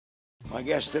My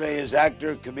guest today is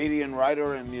actor, comedian,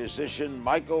 writer, and musician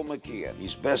Michael McKean.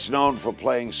 He's best known for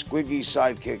playing Squiggy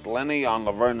sidekick Lenny on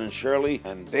Laverne and Shirley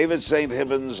and David St.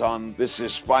 Hibbins on This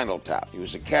Is Spinal Tap. He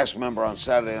was a cast member on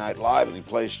Saturday Night Live, and he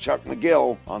plays Chuck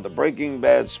McGill on the Breaking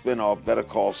Bad spin-off Better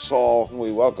Call Saul.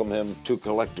 We welcome him to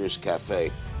Collector's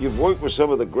Cafe. You've worked with some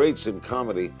of the greats in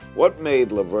comedy. What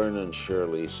made Laverne and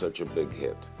Shirley such a big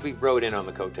hit? We rode in on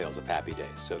the coattails of Happy Days,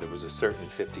 so there was a certain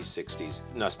 50s, 60s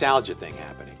nostalgia thing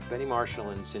happening. Benny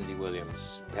Marshall and Cindy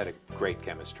Williams had a great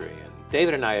chemistry, and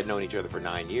David and I had known each other for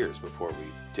 9 years before we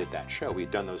did that show.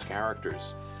 We'd done those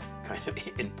characters kind of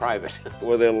in private.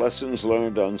 Were there lessons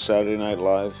learned on Saturday Night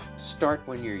Live? Start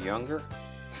when you're younger.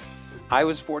 I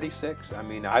was 46. I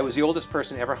mean, I was the oldest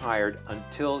person ever hired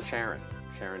until Sharon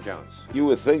Jones. You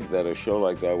would think that a show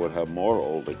like that would have more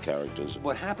older characters.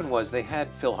 What happened was they had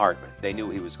Phil Hartman. They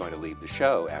knew he was going to leave the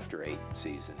show after 8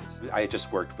 seasons. I had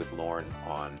just worked with Lorne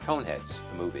on Coneheads,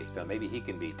 the movie. So maybe he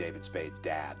can be David Spade's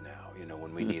dad now, you know,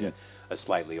 when we need a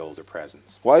slightly older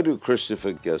presence. Why do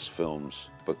Christopher Guest films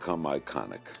become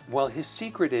iconic? Well, his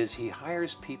secret is he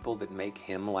hires people that make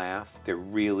him laugh. They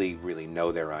really, really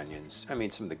know their onions. I mean,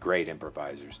 some of the great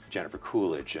improvisers, Jennifer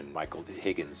Coolidge and Michael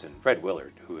Higgins and Fred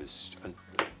Willard, who is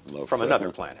from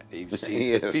another planet.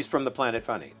 He's from the planet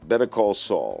funny. Better Call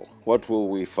Saul. What will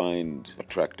we find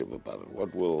attractive about it?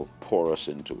 What will pour us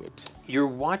into it? You're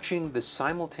watching the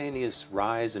simultaneous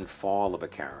rise and fall of a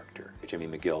character, Jimmy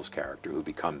McGill's character, who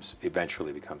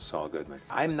eventually becomes Saul Goodman.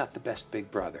 I'm not the best big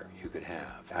brother you could have.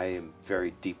 I am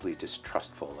very deeply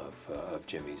distrustful of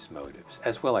Jimmy's motives,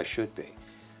 as well I should be.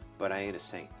 But I ain't a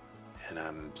saint, and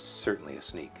I'm certainly a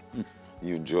sneak.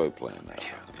 You enjoy playing that.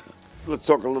 Let's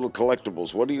talk a little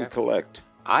collectibles. What do you collect?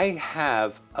 I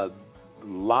have a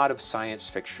lot of science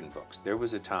fiction books. There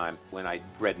was a time when I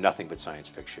read nothing but science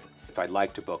fiction. If I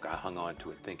liked a book, I hung on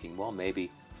to it thinking, well, maybe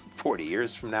 40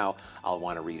 years from now, I'll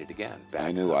want to read it again.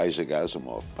 I knew Isaac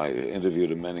Asimov. I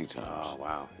interviewed him many times. Oh,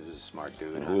 wow. He was a smart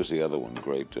dude. And who was the other one?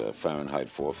 Great, Fahrenheit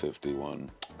 451.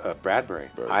 Bradbury.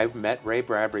 I met Ray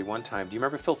Bradbury one time. Do you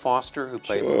remember Phil Foster, who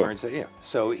played Laverne? Yeah.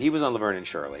 So he was on Laverne and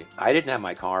Shirley. I didn't have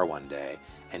my car one day,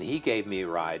 and he gave me a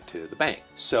ride to the bank.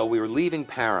 So we were leaving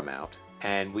Paramount,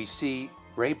 and we see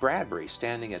Ray Bradbury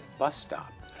standing at the bus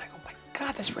stop. And I go, my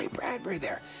God, there's Ray Bradbury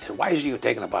there. And why is you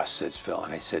taking a bus, says Phil.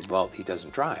 And I said, well, he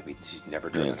doesn't drive. He's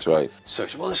never driven. That's right. So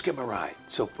she said, well, let's give him a ride.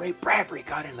 So Ray Bradbury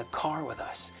got in the car with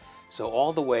us. So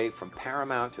all the way from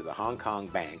Paramount to the Hong Kong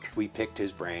bank, we picked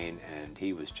his brain, and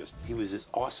he was as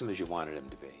awesome as you wanted him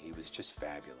to be. He was just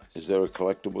fabulous. Is there a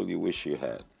collectible you wish you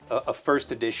had? A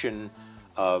first edition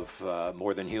of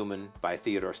More Than Human by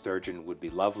Theodore Sturgeon would be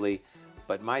lovely,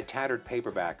 but my tattered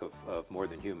paperback of More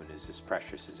Than Human is as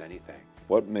precious as anything.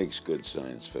 What makes good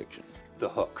science fiction? The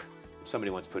hook.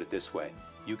 Somebody once put it this way: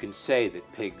 you can say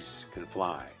that pigs can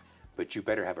fly, but you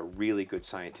better have a really good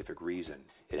scientific reason.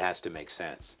 It has to make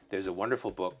sense. There's a wonderful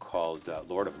book called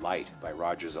Lord of Light by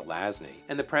Roger Zelazny,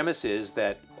 and the premise is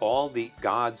that all the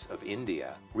gods of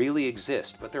India really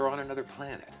exist, but they're on another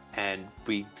planet. And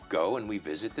we go and we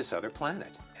visit this other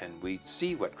planet, and we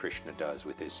see what Krishna does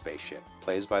with his spaceship.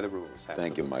 Plays by the rules. Absolutely.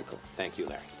 Thank you, Michael. Thank you,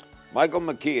 Larry. Michael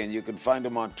McKean. You can find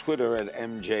him on Twitter at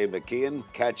MJ McKean.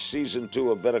 Catch Season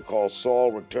 2 of Better Call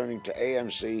Saul returning to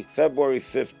AMC February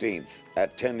 15th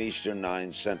at 10 Eastern,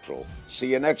 9 Central.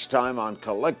 See you next time on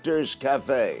Collector's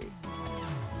Cafe.